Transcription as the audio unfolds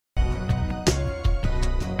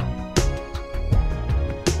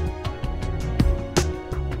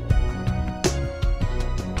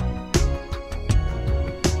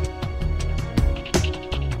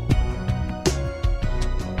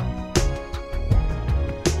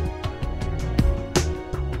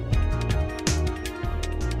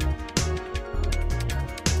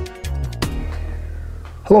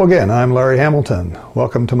Hello again, I'm Larry Hamilton.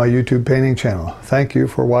 Welcome to my YouTube painting channel. Thank you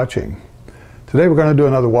for watching. Today we're going to do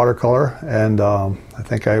another watercolor, and I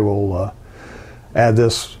think I will add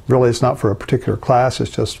this. Really, it's not for a particular class,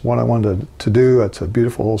 it's just one I wanted to do. It's a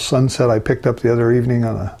beautiful little sunset I picked up the other evening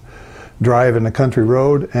on a drive in the country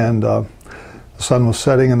road, and the sun was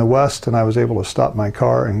setting in the west, and I was able to stop my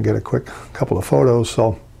car and get a quick couple of photos.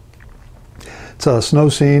 So it's a snow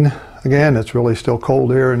scene. Again, it's really still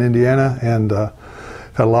cold here in Indiana, and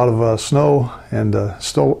had a lot of snow and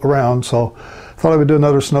still around, so I thought I would do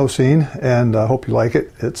another snow scene, and I hope you like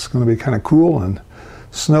it. It's going to be kind of cool and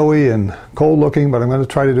snowy and cold looking, but I'm going to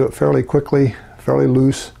try to do it fairly quickly, fairly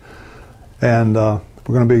loose, and we're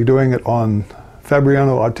going to be doing it on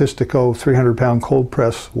Fabriano Artistico 300-pound cold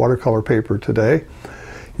press watercolor paper today,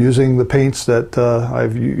 using the paints that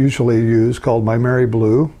I've usually used called My Merry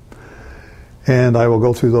Blue, and I will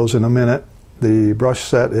go through those in a minute. The brush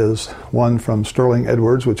set is one from Sterling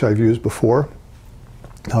Edwards, which I've used before.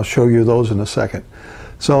 I'll show you those in a second.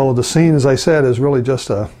 So the scene, as I said, is really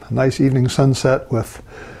just a nice evening sunset with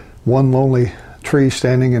one lonely tree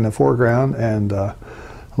standing in the foreground, and a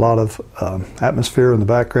lot of atmosphere in the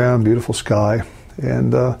background, beautiful sky,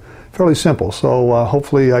 and fairly simple. So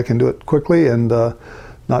hopefully I can do it quickly and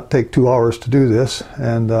not take 2 hours to do this,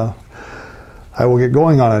 and I will get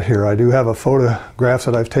going on it here. I do have a photograph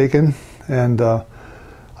that I've taken, and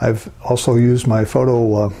I've also used my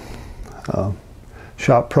photo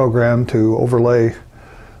shop program to overlay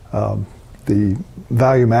the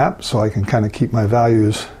value map, so I can kind of keep my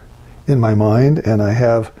values in my mind. And I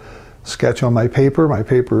have a sketch on my paper. My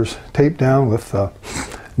paper's taped down with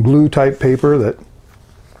glue type paper that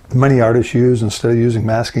many artists use instead of using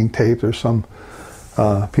masking tape. There's some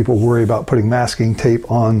people worry about putting masking tape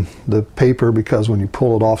on the paper because when you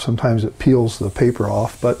pull it off, sometimes it peels the paper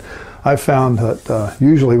off. But I've found that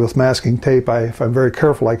usually with masking tape, if I'm very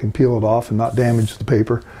careful, I can peel it off and not damage the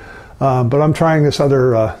paper. But I'm trying this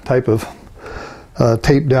other type of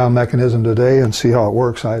tape down mechanism today and see how it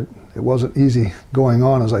works. It wasn't easy going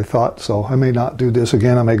on as I thought, so I may not do this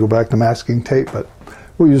again. I may go back to masking tape, but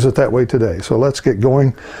we'll use it that way today. So let's get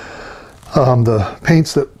going. The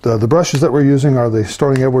paints the brushes that we're using are the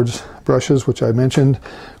Sterling Edwards brushes, which I mentioned.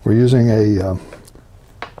 We're using a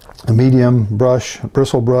medium brush,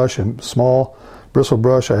 bristle brush, and small bristle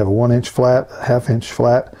brush. I have a 1-inch flat, a 1/2-inch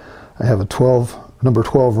flat. I have a number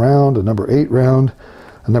 12 round, a number 8 round,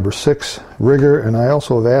 a number 6 rigger, and I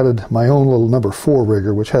also have added my own little number 4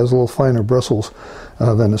 rigger, which has a little finer bristles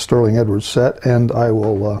than the Sterling Edwards set, and I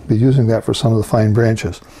will be using that for some of the fine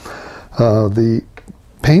branches. The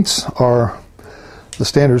paints are the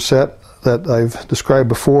standard set that I've described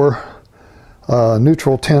before: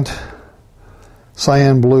 neutral tint,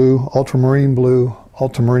 cyan blue, ultramarine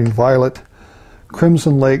violet,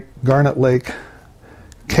 crimson lake, garnet lake,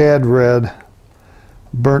 cad red,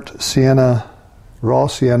 burnt sienna, raw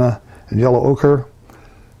sienna, and yellow ochre,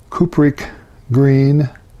 cupric green,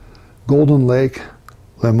 golden lake,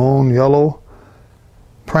 lemon yellow,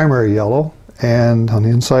 primary yellow, and on the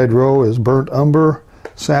inside row is burnt umber,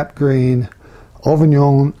 sap green,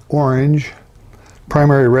 Auvergne orange,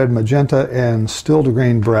 primary red magenta, and still to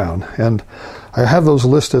grain brown. And I have those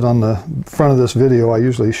listed on the front of this video. I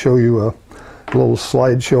usually show you a little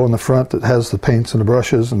slideshow in the front that has the paints and the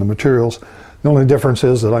brushes and the materials. The only difference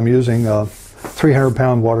is that I'm using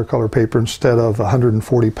 300-pound watercolor paper instead of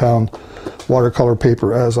 140-pound watercolor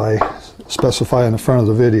paper as I specify in the front of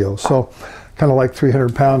the video. So kind of like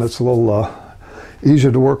 300-pound, it's a little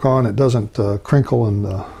easier to work on. It doesn't crinkle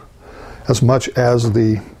and as much as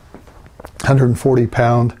the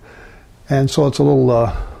 140-pound, and so it's a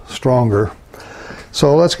little stronger.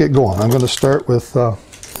 So let's get going. I'm going to start with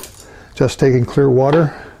just taking clear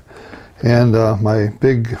water and my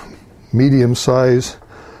big medium size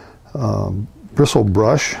bristle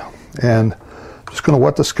brush, and I'm just going to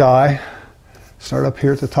wet the sky, start up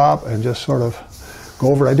here at the top and just sort of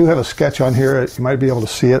go over it. I do have a sketch on here. You might be able to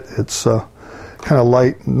see it. It's kind of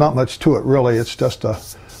light, not much to it really. It's just a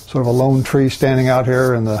sort of a lone tree standing out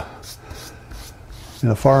here in a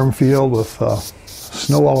farm field with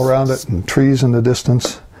snow all around it and trees in the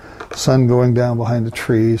distance, sun going down behind the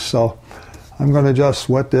trees. So I'm going to just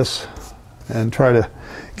wet this and try to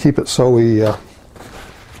keep it so we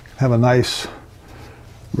have a nice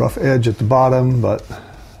rough edge at the bottom, but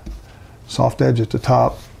soft edge at the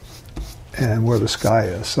top and where the sky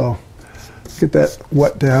is. So get that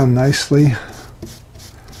wet down nicely.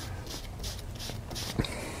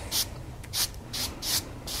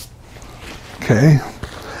 Okay,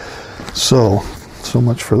 so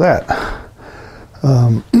much for that.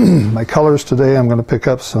 My colors today, I'm going to pick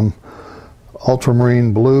up some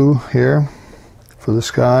ultramarine blue here, for the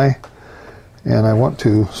sky, and I want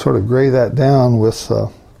to sort of gray that down with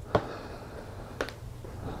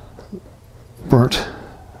burnt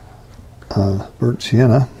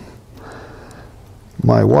sienna.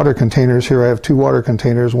 My water containers here, I have two water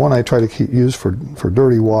containers. One I try to use for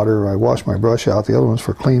dirty water. I wash my brush out. The other one's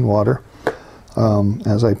for clean water.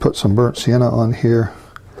 As I put some burnt sienna on here,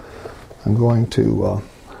 I'm going to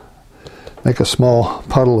make a small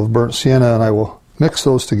puddle of burnt sienna, and I will mix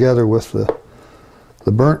those together with the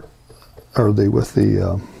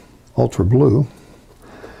ultra blue.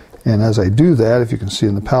 And as I do that, if you can see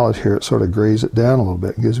in the palette here, it sort of grays it down a little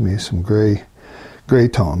bit. It gives me some gray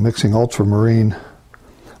tone. Mixing ultramarine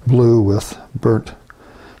blue with burnt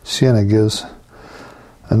sienna gives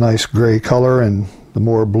a nice gray color, and the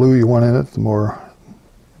more blue you want in it, the more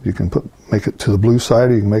you can make it to the blue side,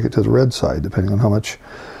 or you can make it to the red side, depending on how much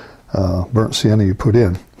burnt sienna you put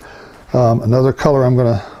in. Another color I'm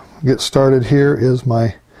going to get started here is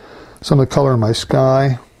some of the color in my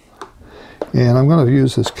sky, and I'm going to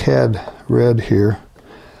use this cad red here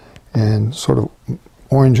and sort of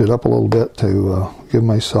orange it up a little bit to give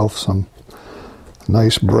myself some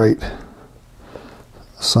nice bright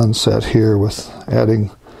sunset here, with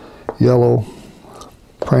adding yellow,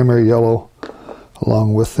 primary yellow,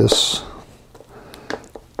 along with this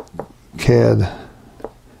cad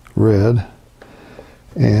red,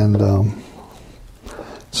 and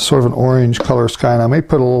sort of an orange color sky. And I may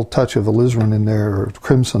put a little touch of alizarin in there, or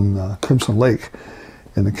crimson lake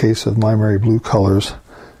in the case of my Mary Blue colors,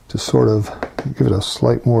 to sort of give it a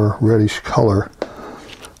slight more reddish color,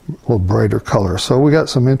 a little brighter color. So we got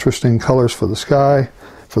some interesting colors for the sky,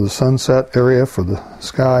 for the sunset area, for the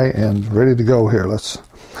sky, and ready to go here.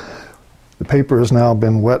 The paper has now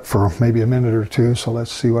been wet for maybe a minute or two, so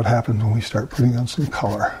let's see what happens when we start putting on some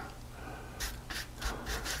color.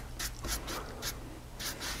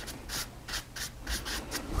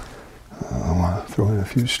 I want to throw in a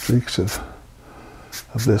few streaks of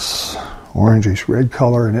this orangish red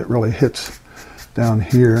color, and it really hits down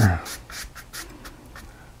here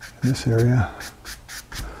in this area.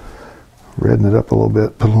 Redden it up a little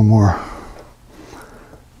bit, put a little more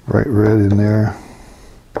bright red in there.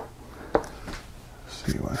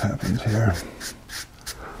 See what happens here.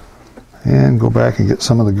 And go back and get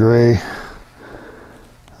some of the gray.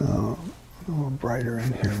 A little brighter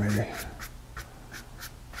in here maybe.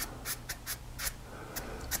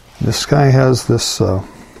 This sky has this sort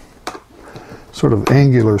of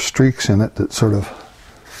angular streaks in it that sort of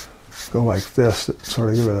go like this, that sort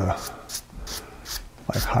of give it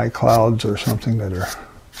like high clouds or something that are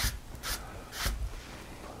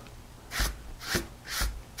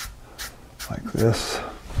like this.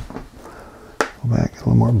 Go back, a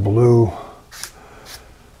little more blue.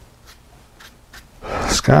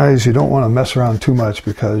 Skies, you don't want to mess around too much,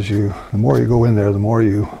 because the more you go in there, the more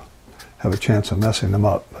you have a chance of messing them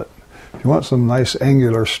up. But if you want some nice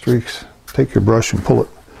angular streaks, take your brush and pull it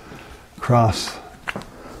across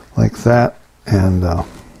like that, and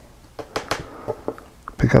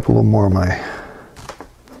pick up a little more of my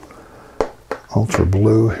ultra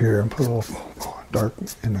blue here and put a little dark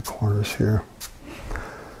in the corners here.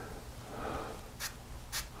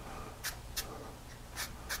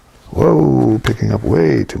 Whoa, picking up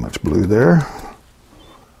way too much blue there.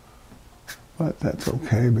 But that's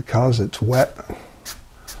okay, because it's wet.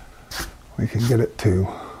 We can get it to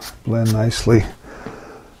blend nicely.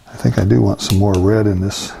 I think I do want some more red in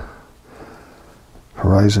this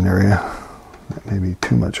horizon area. That may be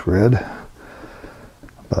too much red,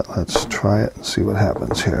 but let's try it and see what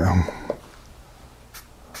happens here.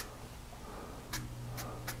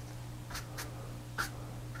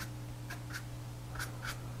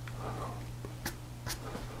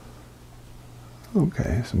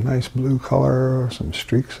 Okay, some nice blue color, some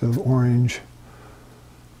streaks of orange.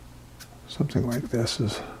 Something like this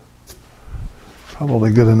is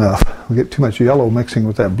probably good enough. We get too much yellow mixing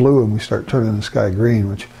with that blue and we start turning the sky green,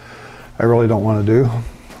 which I really don't want to do.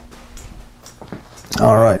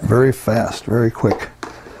 All right, very fast, very quick.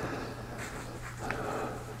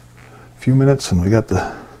 A few minutes and we got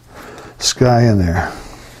the sky in there.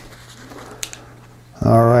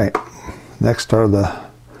 All right, next are the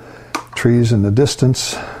trees in the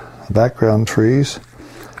distance, background trees.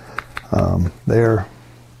 They're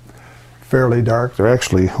fairly dark. They're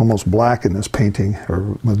actually almost black in this painting,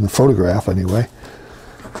 or in the photograph anyway.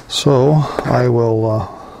 So I will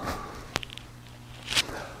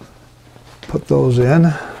put those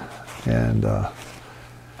in, and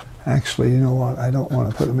actually, you know what, I don't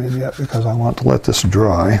want to put them in yet because I want to let this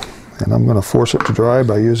dry, and I'm going to force it to dry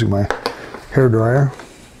by using my hair dryer.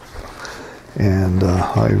 And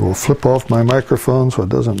I will flip off my microphone so it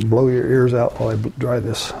doesn't blow your ears out while I dry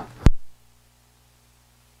this.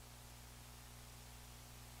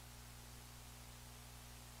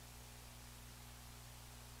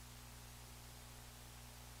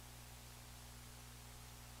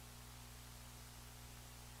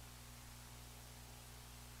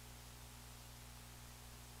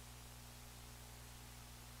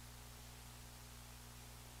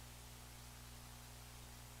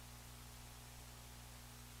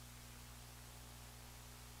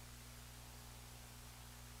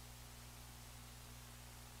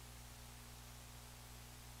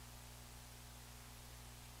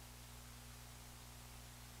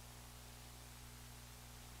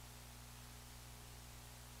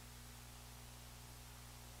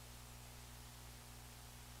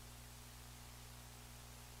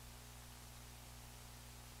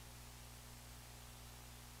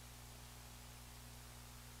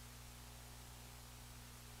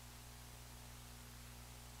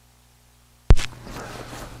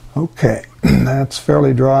 Okay, that's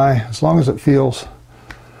fairly dry. As long as it feels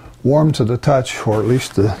warm to the touch, or at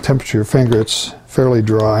least the temperature of your finger, it's fairly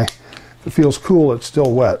dry. If it feels cool, it's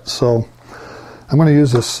still wet. So I'm going to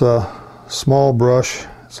use this small brush.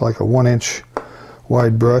 It's like a 1-inch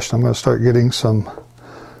wide brush. I'm going to start getting some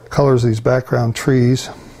colors of these background trees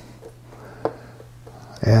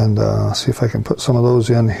and see if I can put some of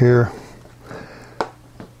those in here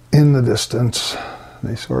in the distance.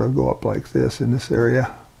 They sort of go up like this in this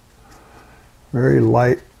area. Very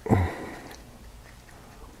light.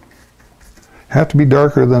 Have to be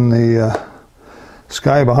darker than the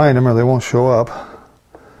sky behind them or they won't show up.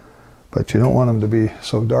 But you don't want them to be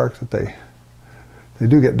so dark that they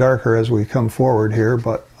do get darker as we come forward here,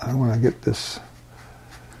 but I want to get this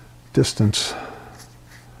distance.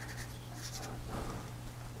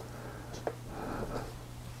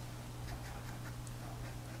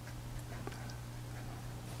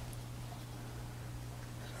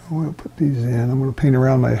 I'm going to put these in. I'm going to paint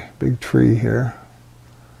around my big tree here.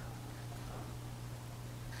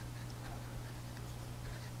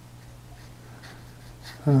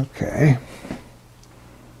 Okay.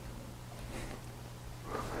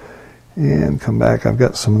 And come back. I've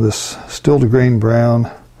got some of this still to grain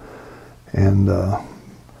brown and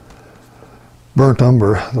burnt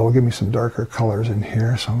umber. That'll give me some darker colors in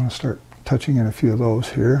here. So I'm going to start touching in a few of those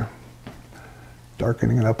here.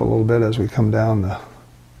 Darkening it up a little bit as we come down the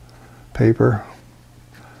paper.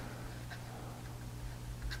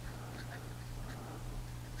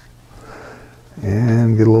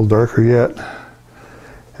 And get a little darker yet.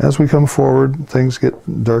 As we come forward, things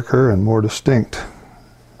get darker and more distinct.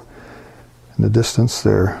 In the distance,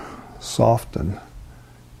 they're soft and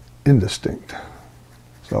indistinct.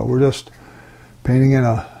 So we're just painting in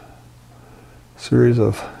a series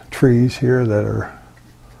of trees here that are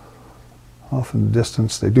off in the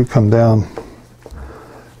distance. They do come down.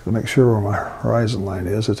 To make sure where my horizon line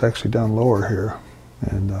is, it's actually down lower here.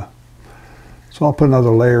 And so I'll put another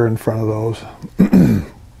layer in front of those.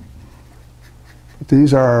 But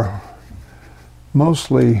these are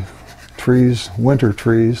mostly trees, winter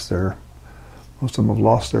trees. Most of them have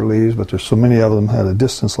lost their leaves, but there's so many of them at a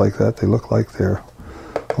distance like that, they look like they're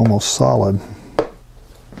almost solid.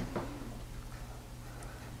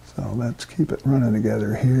 So let's keep it running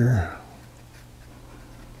together here.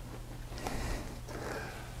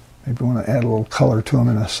 Maybe I want to add a little color to them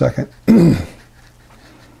in a second.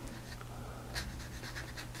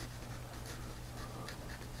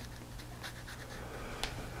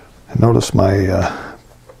 Notice my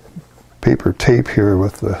paper tape here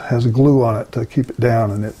has glue on it to keep it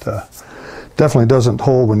down, and it definitely doesn't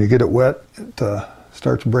hold when you get it wet. It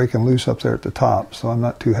starts breaking loose up there at the top, so I'm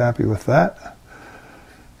not too happy with that,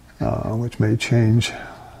 which may change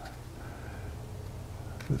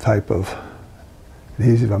the type of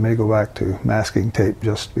adhesive. I may go back to masking tape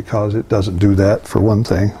just because it doesn't do that, for one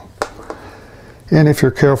thing. And if you're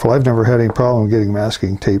careful, I've never had any problem getting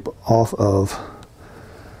masking tape off of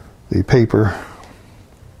the paper.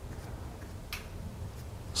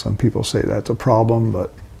 Some people say that's a problem,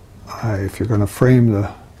 but if you're going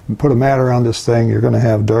to put a mat around this thing, you're going to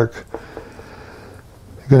have you're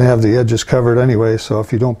going to have the edges covered anyway, so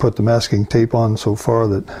if you don't put the masking tape on so far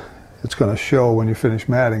that it's going to show when you finish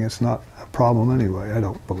matting, it's not a problem anyway, I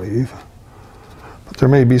don't believe. But there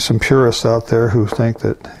may be some purists out there who think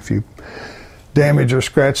that if you damage or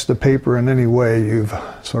scratch the paper in any way, you've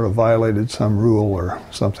sort of violated some rule or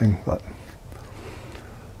something, but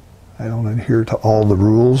I don't adhere to all the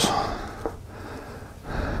rules.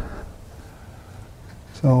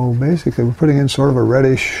 So basically we're putting in sort of a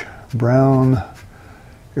reddish brown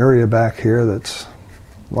area back here that's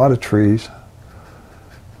a lot of trees.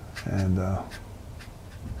 And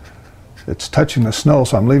it's touching the snow,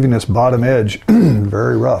 so I'm leaving this bottom edge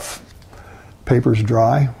very rough. Paper's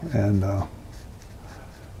dry, and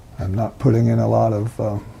I'm not putting in a lot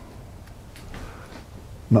of,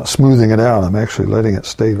 not smoothing it out. I'm actually letting it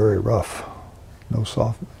stay very rough. No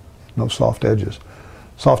soft edges.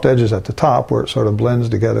 Soft edges at the top where it sort of blends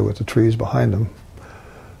together with the trees behind them.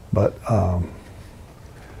 But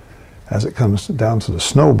as it comes down to the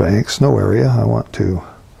snow area, I want to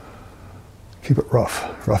keep it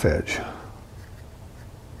rough edge.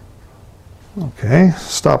 Okay,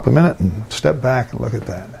 stop a minute and step back and look at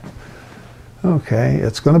that. Okay,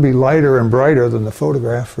 it's going to be lighter and brighter than the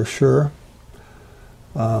photograph for sure,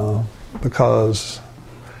 because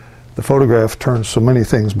the photograph turns so many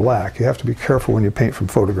things black. You have to be careful when you paint from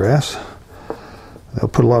photographs. They'll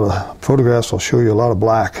put a lot of photographs will show you a lot of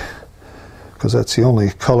black, because that's the only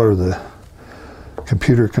color the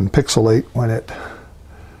computer can pixelate when it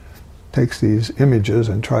takes these images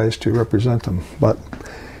and tries to represent them. But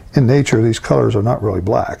in nature, these colors are not really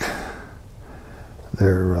black. They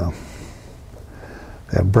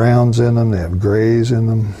have browns in them, they have grays in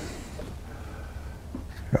them.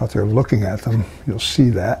 If you're out there looking at them, you'll see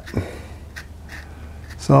that.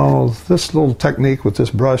 So this little technique with this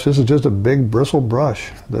brush, this is just a big bristle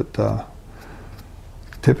brush that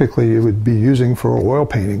typically you would be using for oil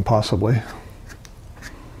painting possibly.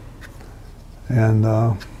 And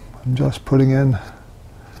I'm just putting in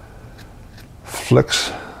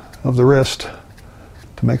flicks of the wrist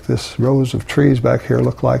to make this rows of trees back here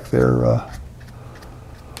look like they're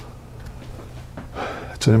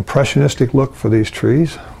it's an impressionistic look for these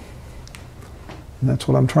trees, and that's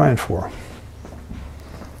what I'm trying for.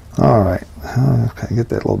 All right, okay, get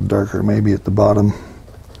that a little darker maybe at the bottom.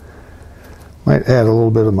 Might add a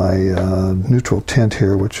little bit of my neutral tint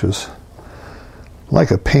here, which is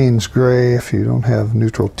like a Payne's gray. If you don't have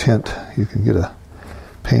neutral tint, you can get a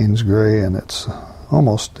Payne's gray, and it's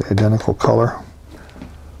almost the identical color.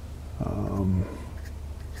 Some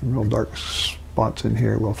real dark spots in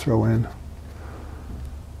here we'll throw in,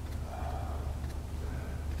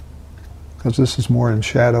 because this is more in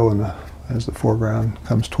shadow as the foreground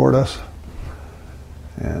comes toward us.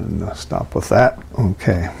 And stop with that.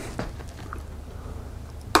 Okay.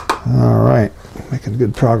 All right, making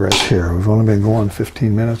good progress here. We've only been going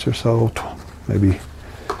 15 minutes or so, maybe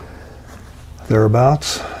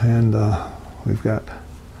thereabouts, and we've got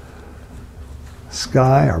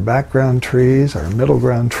sky, our background trees, our middle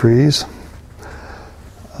ground trees.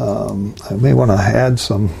 I may want to add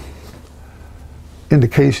some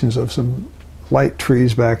indications of some light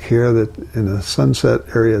trees back here that in the sunset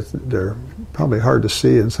area they're probably hard to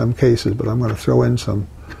see in some cases, but I'm going to throw in some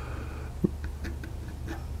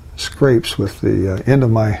scrapes with the end of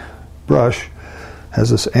my brush. Has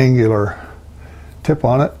this angular tip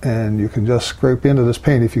on it, and you can just scrape into this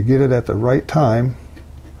paint. If you get it at the right time,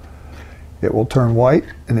 it will turn white,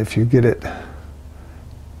 and if you get it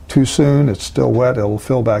too soon, it's still wet, it'll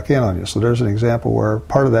fill back in on you. So there's an example where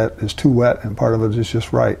part of that is too wet and part of it is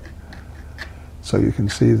just right. So you can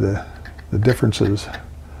see the differences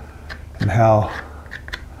in how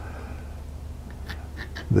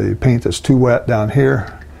the paint that's too wet down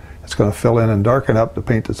here, it's going to fill in and darken up. The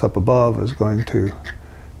paint that's up above is going to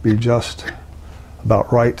be just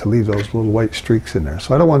about right to leave those little white streaks in there.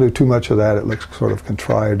 So I don't want to do too much of that. It looks sort of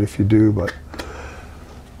contrived if you do, but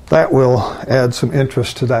that will add some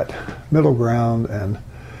interest to that middle ground and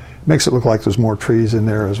makes it look like there's more trees in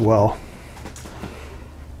there as well.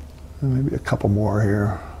 And maybe a couple more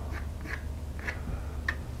here.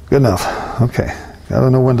 Good enough. Okay, gotta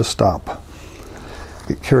know when to stop.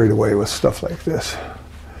 Get carried away with stuff like this.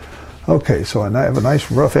 Okay, so I have a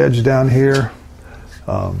nice rough edge down here.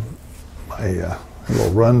 A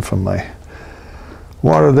little run from my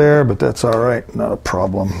water there, but that's all right, not a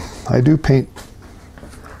problem. I do paint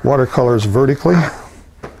watercolors vertically.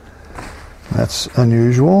 That's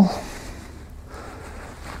unusual.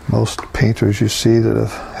 Most painters you see that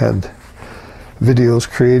have had videos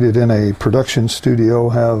created in a production studio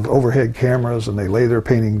have overhead cameras and they lay their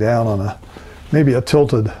painting down on maybe a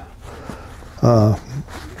tilted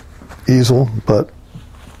easel, but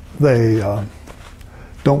they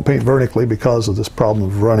don't paint vertically because of this problem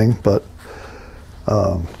of running. But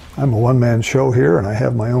I'm a one-man show here, and I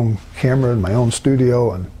have my own camera in my own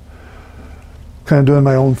studio and kind of doing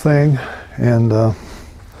my own thing, and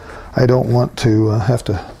I don't want to have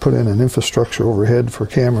to put in an infrastructure overhead for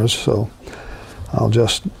cameras, so I'll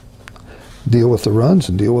just deal with the runs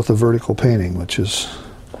and deal with the vertical painting, which has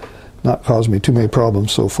not caused me too many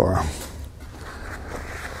problems so far.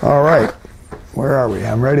 All right, where are we?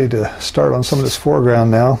 I'm ready to start on some of this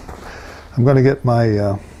foreground now. I'm going to get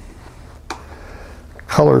my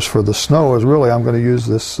colors for the snow is really I'm going to use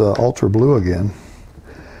this ultra blue again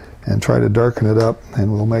and try to darken it up,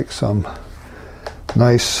 and we'll make some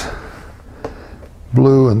nice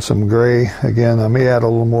blue and some gray. Again, I may add a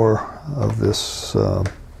little more of this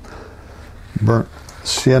burnt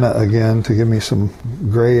sienna again to give me some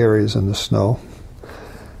gray areas in the snow.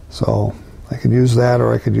 So I could use that,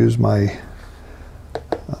 or I could use my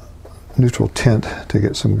neutral tint to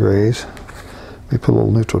get some grays. Let me put a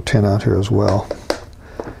little neutral tint out here as well.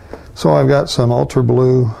 So I've got some ultra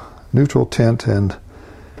blue, neutral tint, and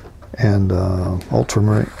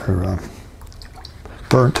ultramarine or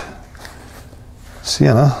burnt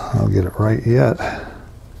sienna. I'll get it right yet.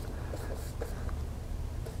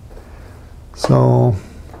 So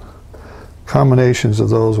combinations of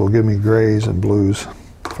those will give me grays and blues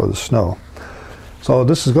for the snow. So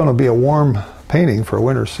this is going to be a warm painting for a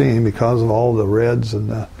winter scene because of all the reds and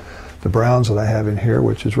the browns that I have in here,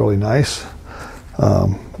 which is really nice.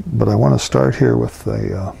 But I want to start here with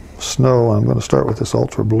the snow. I'm going to start with this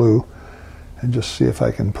ultra blue and just see if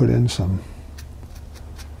I can put in some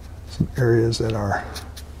areas that are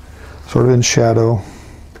sort of in shadow.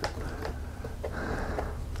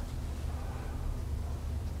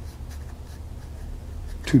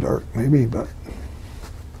 Too dark maybe, but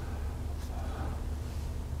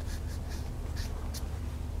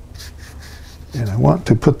and I want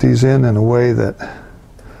to put these in a way that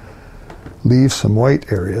leaves some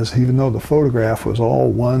white areas, even though the photograph was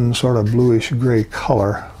all one sort of bluish gray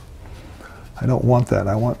color. I don't want that.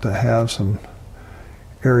 I want to have some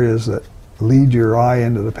areas that lead your eye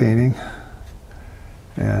into the painting,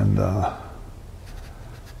 and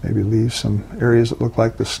maybe leave some areas that look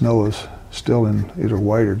like the snow is still in either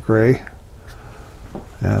white or gray,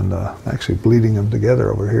 and actually bleeding them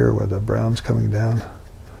together over here where the brown's coming down.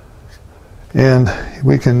 And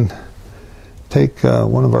we can take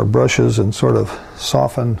one of our brushes and sort of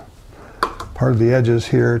soften part of the edges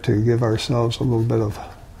here to give ourselves a little bit of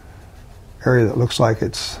area that looks like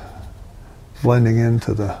it's blending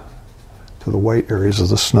into the white areas of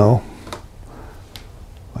the snow.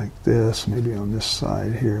 Like this, maybe on this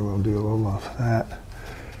side here we'll do a little of that.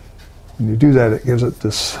 When you do that, it gives it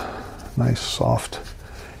this nice soft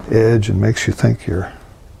edge and makes you think you're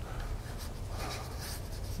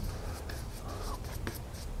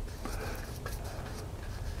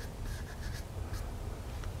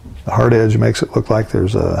the hard edge makes it look like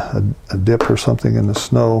there's a dip or something in the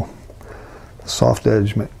snow. The soft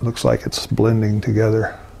edge looks like it's blending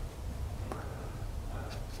together.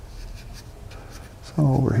 So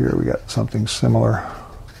over here we got something similar.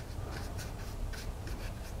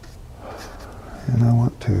 And I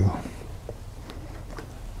want to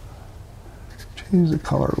change the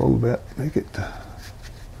color a little bit, make it a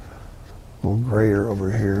little grayer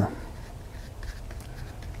over here.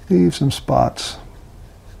 Leave some spots.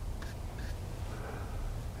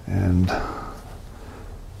 And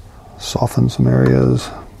soften some areas.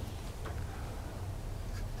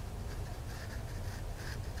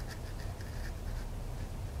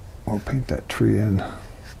 Or paint that tree in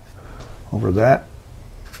over that.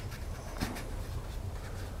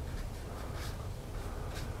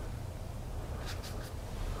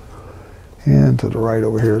 And to the right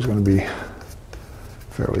over here is going to be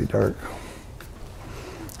fairly dark.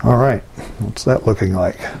 All right, what's that looking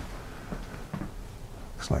like?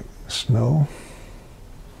 Looks like snow.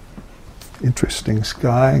 Interesting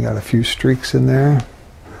sky. Got a few streaks in there.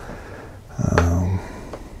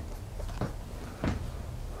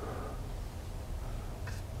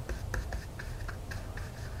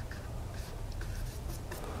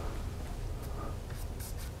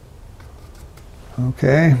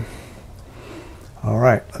 Okay. All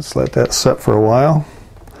right, let's let that set for a while.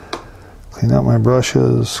 Clean out my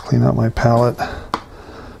brushes, clean out my palette.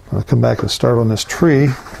 I'm going to come back and start on this tree.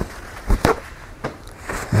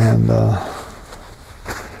 And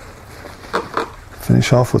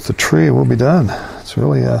finish off with the tree. We'll be done. It's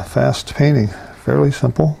really a fast painting, fairly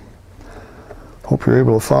simple. Hope you're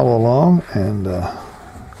able to follow along and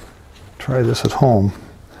try this at home.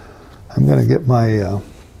 I'm going to get my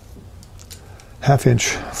 1/2-inch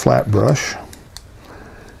flat brush,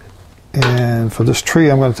 and for this tree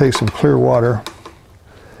I'm going to take some clear water,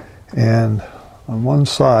 and on one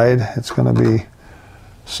side it's going to be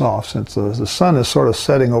soft since the sun is sort of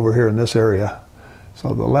setting over here in this area.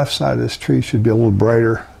 So the left side of this tree should be a little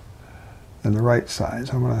brighter than the right side.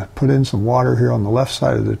 So I'm going to put in some water here on the left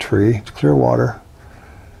side of the tree. It's clear water.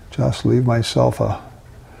 Just leave myself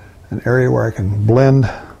an area where I can blend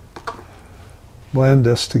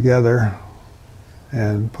this together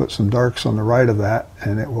and put some darks on the right of that,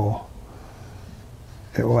 and it will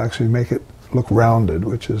actually make it look rounded,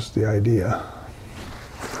 which is the idea.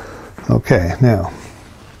 Okay, now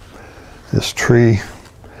this tree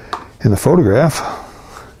in the photograph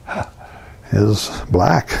is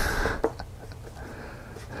black,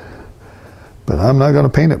 but I'm not going to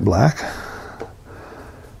paint it black.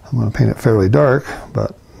 I'm going to paint it fairly dark,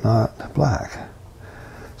 but not black.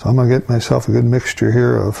 So I'm going to get myself a good mixture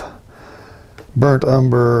here of burnt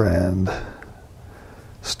umber and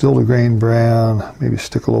still to grain brown, maybe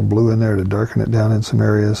stick a little blue in there to darken it down in some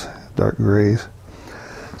areas, dark grays.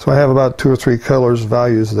 So I have about 2 or 3 colors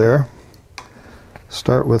values there.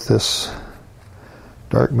 Start with this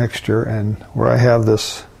dark mixture, and where I have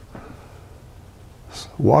this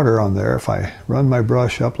water on there, if I run my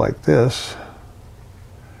brush up like this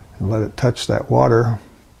and let it touch that water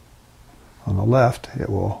on the left, it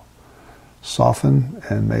will soften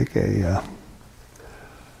and make a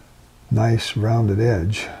nice rounded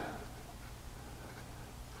edge,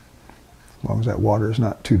 as long as that water is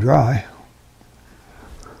not too dry.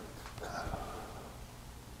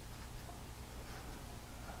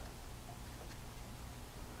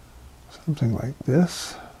 Something like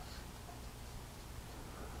this.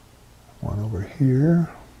 One over here.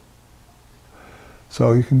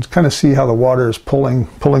 So you can kind of see how the water is pulling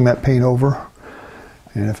that paint over.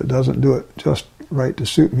 And if it doesn't do it just right to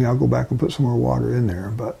suit me, I'll go back and put some more water in there.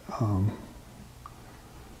 But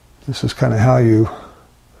this is kind of how you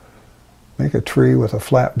make a tree with a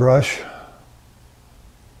flat brush.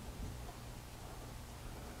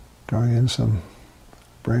 Drawing in some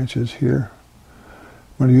branches here.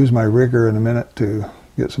 I'm going to use my rigger in a minute to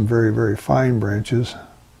get some very, very fine branches.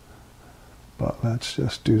 But let's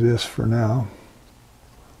just do this for now.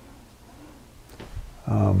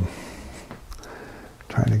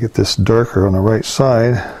 Trying to get this darker on the right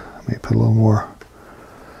side. Let me put a little more.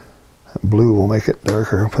 That blue will make it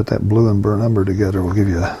darker. Put that blue and burnt umber together will give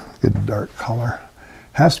you a good dark color.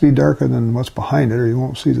 Has to be darker than what's behind it or you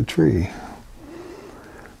won't see the tree.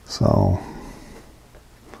 So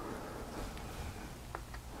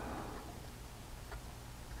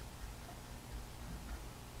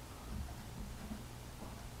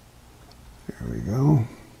there we go.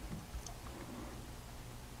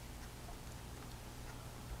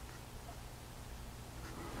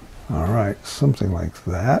 All right, something like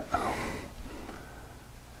that.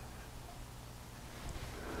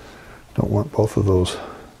 Don't want both of those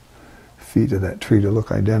feet of that tree to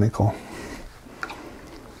look identical.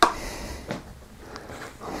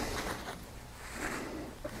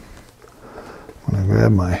 I'm going to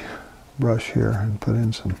grab my brush here and put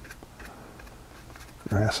in some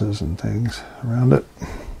grasses and things around it.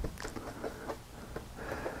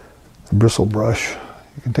 The bristle brush.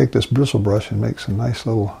 You can take this bristle brush and make some nice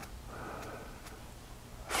little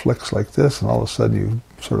flicks like this, and all of a sudden you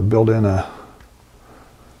sort of build in a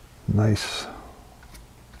nice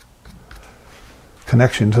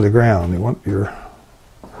connection to the ground. You want your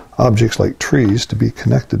objects like trees to be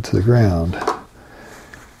connected to the ground.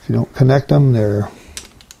 If you don't connect them, they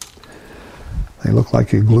look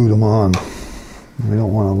like you glued them on. We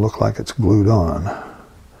don't want to look like it's glued on.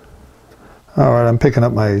 Alright, I'm picking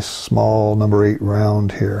up my small number 8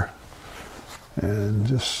 round here and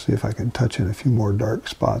just see if I can touch in a few more dark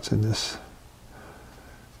spots in this,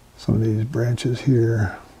 some of these branches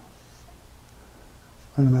here.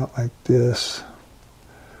 Run them out like this.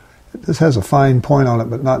 This has a fine point on it,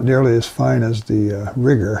 but not nearly as fine as the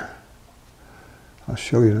rigger. I'll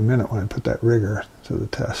show you in a minute when I put that rigger to the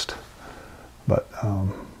test. But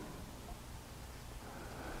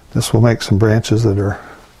this will make some branches that are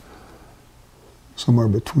somewhere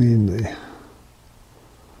between the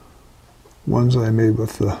ones that I made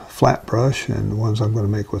with the flat brush and the ones I'm going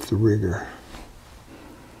to make with the rigger.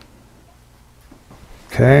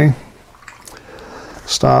 Okay.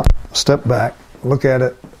 Stop, step back, look at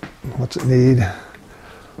it. What's it need?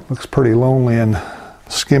 Looks pretty lonely and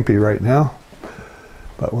skimpy right now,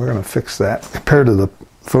 but we're going to fix that. Compared to the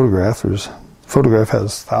photograph, the photograph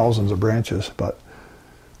has thousands of branches, but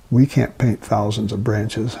we can't paint thousands of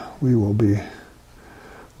branches.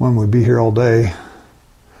 One would be here all day,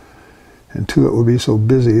 and two, it would be so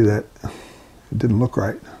busy that it didn't look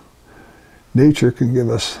right. Nature can give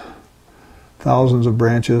us thousands of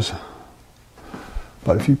branches,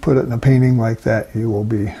 but if you put it in a painting like that, you will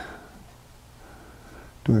be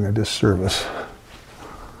doing a disservice.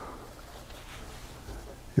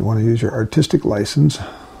 You want to use your artistic license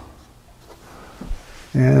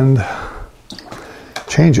and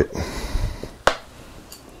change it.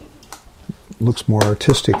 Looks more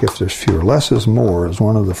artistic if there's fewer. Less is more is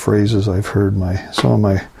one of the phrases I've heard some of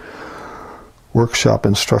my workshop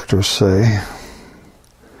instructors say.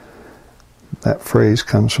 That phrase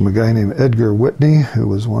comes from a guy named Edgar Whitney, who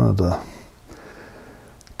was one of the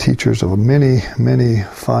teachers of many, many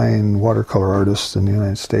fine watercolor artists in the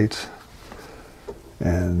United States.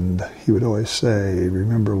 And he would always say,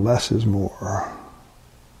 remember, less is more.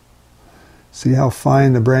 See how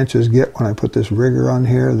fine the branches get when I put this rigger on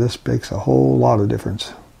here? This makes a whole lot of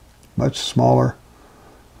difference. Much smaller.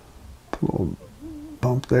 Put a little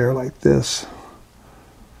bump there like this.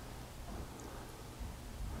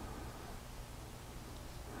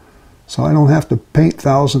 So I don't have to paint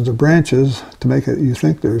thousands of branches to make it you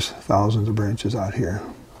think there's thousands of branches out here.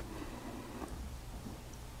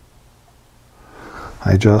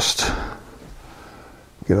 I just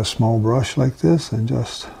get a small brush like this and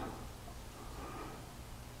just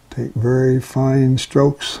take very fine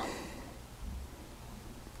strokes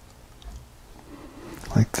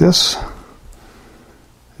like this,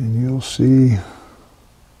 and you'll see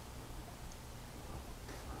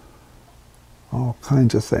all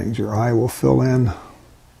kinds of things. Your eye will fill in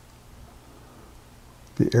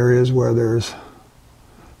the areas where there's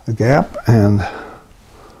a gap, and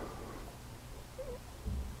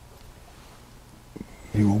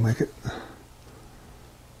you will make it.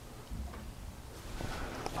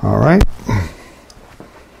 All right.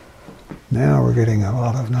 Now we're getting a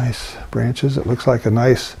lot of nice branches. It looks like a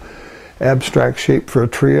nice abstract shape for a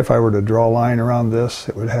tree. If I were to draw a line around this,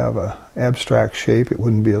 it would have an abstract shape. It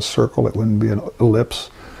wouldn't be a circle. It wouldn't be an ellipse.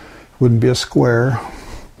 It wouldn't be a square.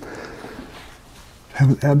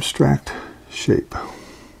 Have an abstract shape.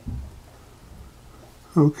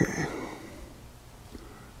 Okay.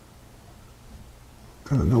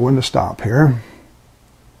 Gotta know when to stop here.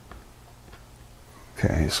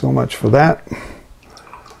 Okay, so much for that.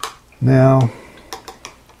 Now,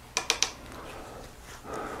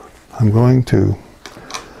 I'm going to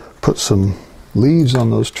put some leaves on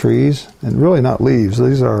those trees, and really not leaves.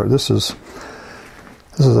 This is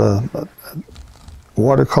a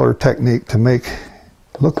watercolor technique to make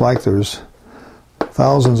it look like there's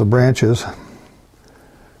thousands of branches,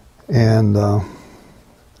 and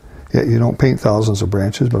yet you don't paint thousands of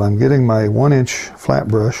branches. But I'm getting my 1-inch flat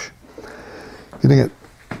brush, getting it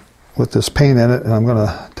with this paint in it, and I'm going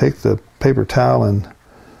to take the paper towel and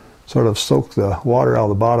sort of soak the water out of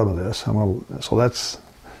the bottom of this. So that's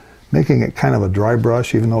making it kind of a dry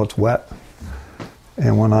brush, even though it's wet.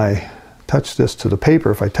 And when I touch this to the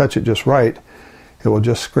paper, if I touch it just right, it will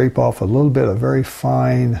just scrape off a little bit of very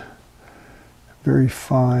fine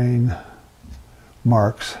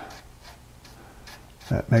marks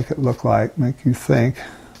that make you think,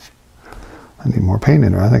 I need more paint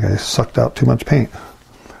in there. I think I sucked out too much paint.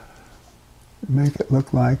 Make it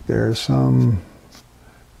look like there's some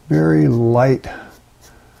very light,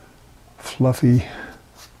 fluffy,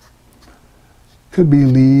 could be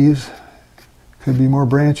leaves, could be more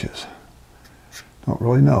branches. Don't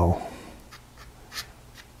really know.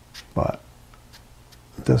 But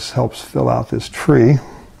this helps fill out this tree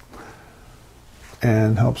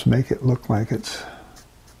and helps make it look like it's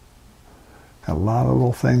got a lot of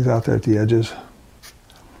little things out there at the edges.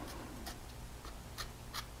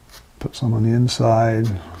 Put some on the inside.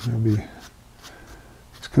 This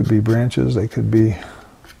could be branches, they could be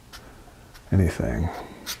anything.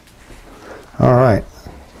 All right.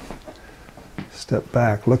 Step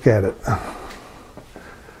back, look at it.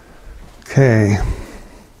 Okay.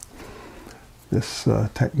 This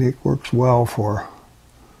technique works well for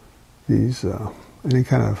these, any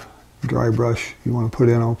kind of dry brush you want to put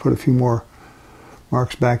in. I'll put a few more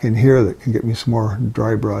marks back in here that can get me some more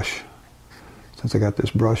dry brush. Since I got this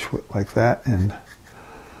brush like that, and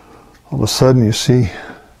all of a sudden you see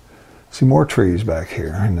more trees back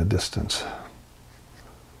here in the distance.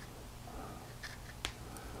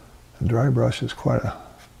 The dry brush is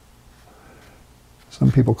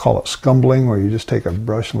some people call it scumbling, where you just take a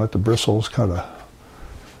brush and let the bristles kind of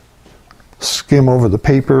skim over the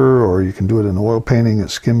paper, or you can do it in oil painting. It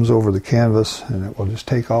skims over the canvas, and it will just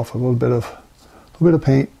take off a little bit of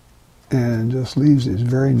paint, and just leaves these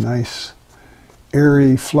very nice,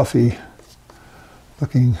 airy, fluffy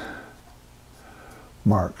looking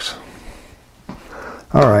marks.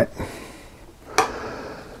 All right. I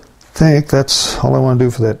think that's all I want to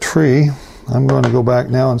do for that tree. I'm going to go back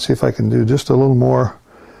now and see if I can do just a little more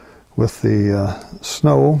with the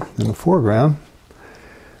snow in the foreground,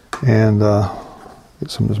 and get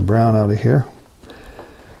some of this brown out of here,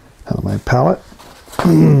 out of my palette.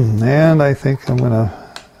 And I think I'm going to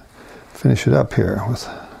finish it up here with,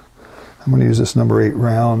 I'm going to use this number 8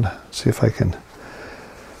 round, see if I can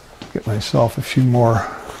get myself a few more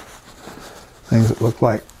things that look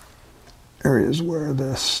like areas where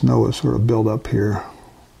the snow is sort of built up here,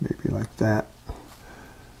 maybe like that.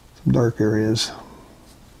 Some dark areas.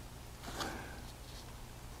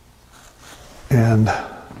 And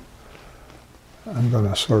I'm going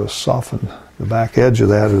to sort of soften the back edge of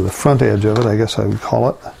that, or the front edge of it, I guess I would call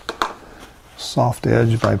it. Soft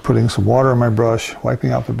edge by putting some water on my brush,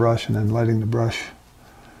 wiping out the brush, and then letting the brush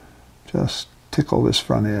just tickle this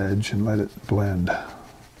front edge and let it blend.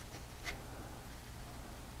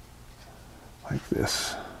 Like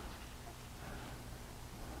this.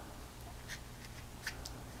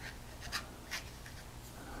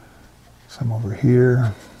 Some over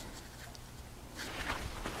here.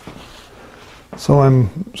 So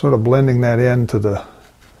I'm sort of blending that into the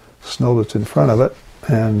snow that's in front of it.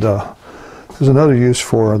 And there's another use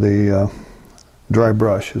for the dry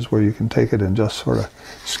brush, is where you can take it and just sort of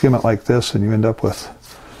skim it like this, and you end up with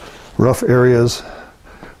rough areas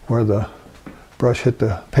where the brush hit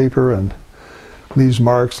the paper and leaves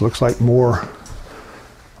marks. Looks like more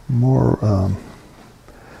little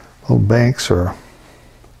banks or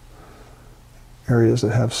areas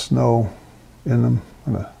that have snow in them.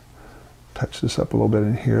 I'm going to touch this up a little bit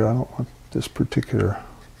in here. I don't want this particular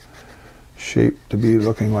shape to be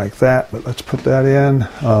looking like that, but let's put that in.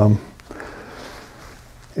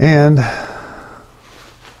 And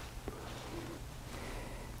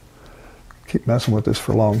keep messing with this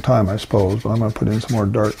for a long time, I suppose, but I'm going to put in some more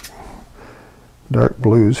dark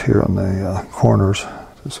blues here on the corners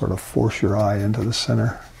to sort of force your eye into the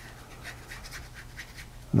center.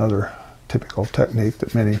 Another typical technique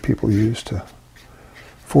that many people use to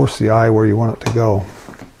force the eye where you want it to go.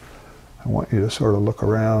 I want you to sort of look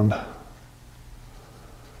around. I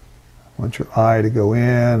want your eye to go in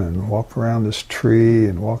and walk around this tree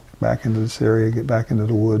and walk back into this area, get back into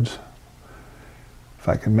the woods. If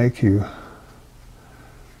I can make you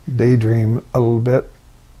daydream a little bit,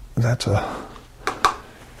 that's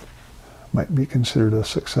might be considered a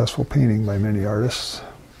successful painting by many artists.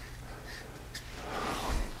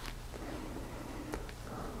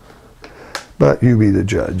 But you be the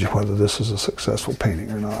judge whether this is a successful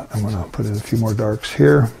painting or not. I'm going to put in a few more darks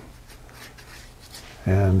here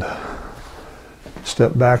and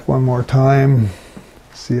step back one more time,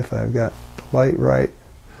 see if I've got the light right,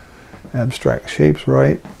 abstract shapes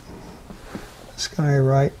right, sky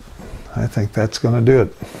right. I think that's going to do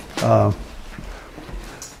it. I'm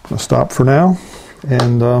going to stop for now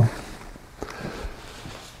and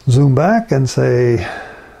zoom back and say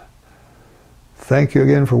thank you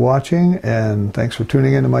again for watching, and thanks for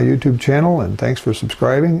tuning into my YouTube channel, and thanks for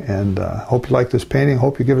subscribing, and hope you like this painting.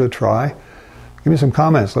 Hope you give it a try. Give me some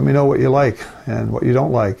comments. Let me know what you like and what you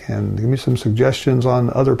don't like, and give me some suggestions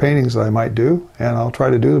on other paintings that I might do, and I'll try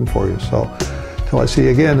to do them for you. So, till I see you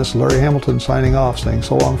again, this is Larry Hamilton signing off, saying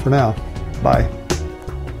so long for now. Bye.